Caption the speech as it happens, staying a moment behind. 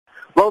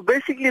Well,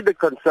 basically the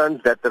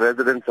concerns that the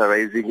residents are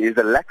raising is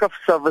a lack of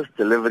service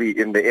delivery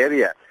in the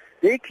area.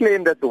 They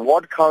claim that the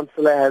ward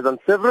councillor has on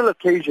several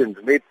occasions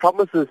made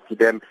promises to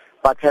them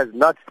but has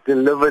not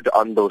delivered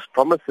on those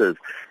promises.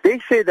 They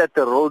say that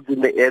the roads in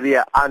the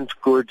area aren't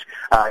good.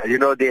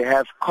 They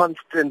have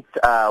constant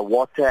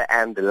water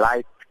and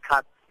light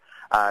cuts.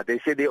 They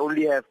say they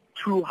only have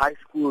 2 high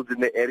schools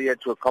in the area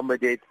to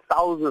accommodate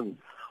thousands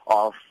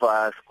of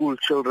school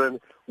children,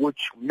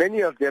 which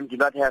many of them do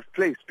not have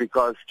place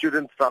because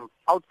students from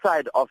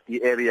outside of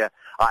the area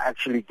are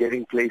actually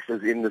getting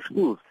places in the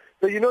schools.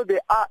 So, there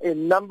are a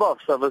number of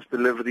service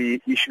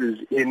delivery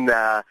issues in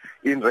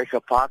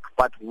Reiger Park,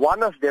 but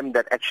one of them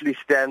that actually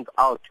stands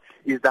out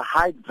is the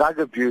high drug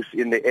abuse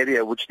in the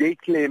area, which they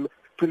claim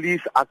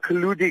police are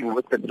colluding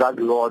with the drug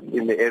lords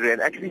in the area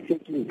and actually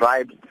taking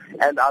bribes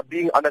and are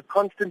being on a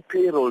constant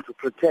payroll to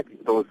protect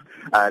those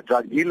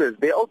drug dealers.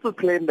 They also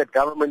claim that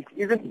government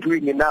isn't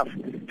doing enough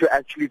to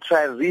actually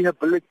try and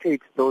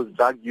rehabilitate those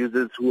drug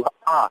users who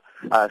are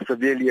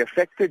severely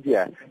affected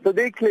here. So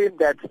they claim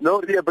that no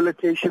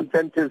rehabilitation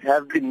centers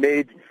have been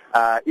made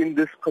in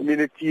this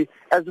community,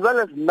 as well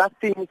as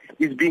nothing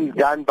is being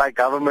done by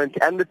government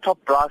and the top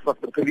brass of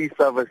the police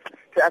service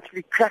to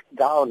actually crack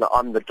down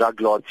on the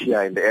drug lords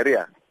here in the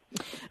area.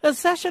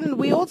 Session,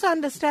 we also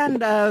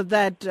understand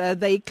that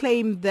they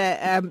claim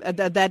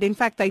that in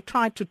fact they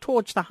tried to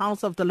torch the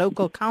house of the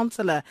local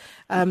councillor.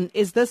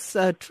 Is this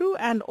true?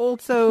 And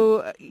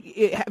also,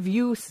 have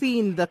you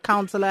seen the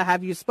councillor?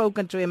 Have you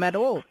spoken to him at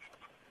all?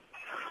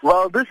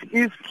 Well, this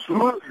is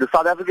true. The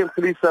South African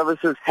Police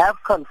Services have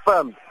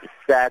confirmed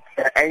that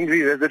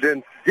angry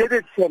residents did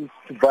attempt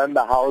to burn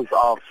the house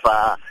of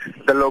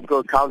the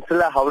local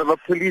councillor. However,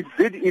 police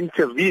did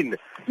intervene,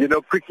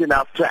 quick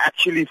enough to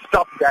actually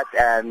stop that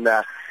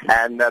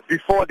and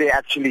before they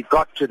actually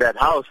got to that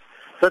house.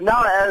 So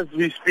now as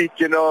we speak,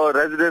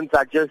 residents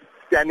are just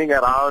standing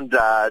around.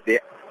 They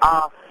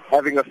are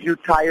having a few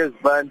tires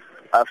burnt.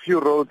 A few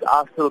roads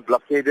are still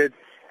blockaded.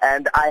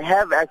 And I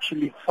have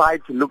actually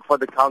tried to look for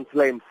the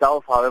councillor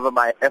himself. However,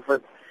 my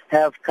efforts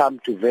have come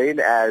to vain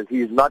as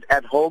he is not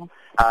at home.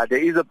 There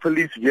is a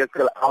police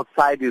vehicle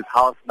outside his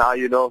house now,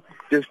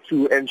 just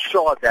to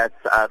ensure that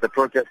the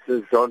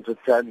protesters don't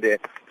return there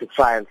to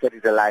try and steady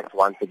the lights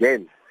once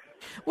again.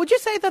 Would you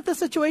say that the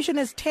situation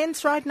is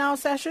tense right now,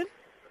 Session?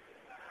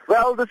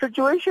 Well, the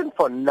situation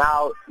for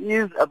now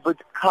is a bit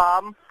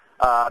calm.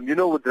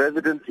 With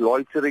residents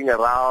loitering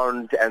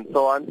around and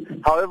so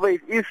on. However,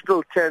 it is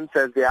still tense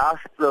as there are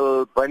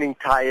still burning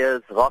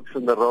tires, rocks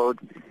on the road,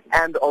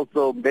 and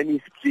also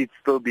many streets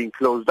still being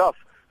closed off.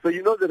 So,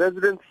 the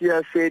residents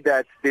here say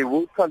that they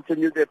will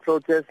continue their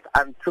protest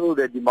until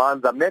their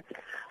demands are met.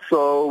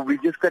 So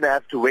we're just going to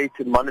have to wait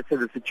and monitor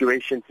the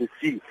situation to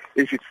see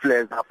if it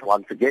flares up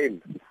once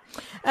again.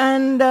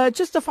 And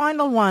just a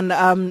final one,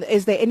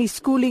 is there any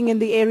schooling in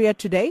the area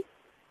today?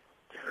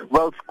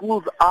 Well,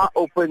 schools are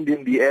opened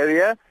in the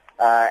area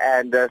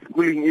and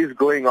schooling is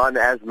going on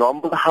as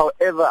normal.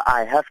 However,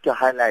 I have to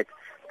highlight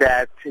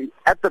that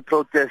at the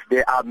protest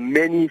there are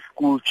many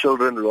school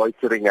children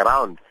loitering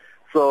around.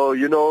 So,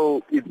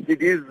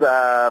 it is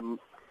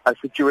a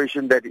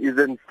situation that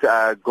isn't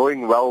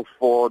going well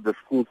for the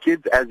school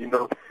kids. As you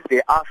know,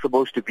 they are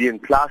supposed to be in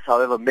class.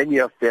 However, many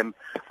of them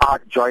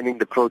are joining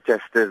the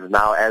protesters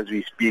now as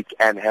we speak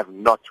and have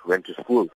not went to school.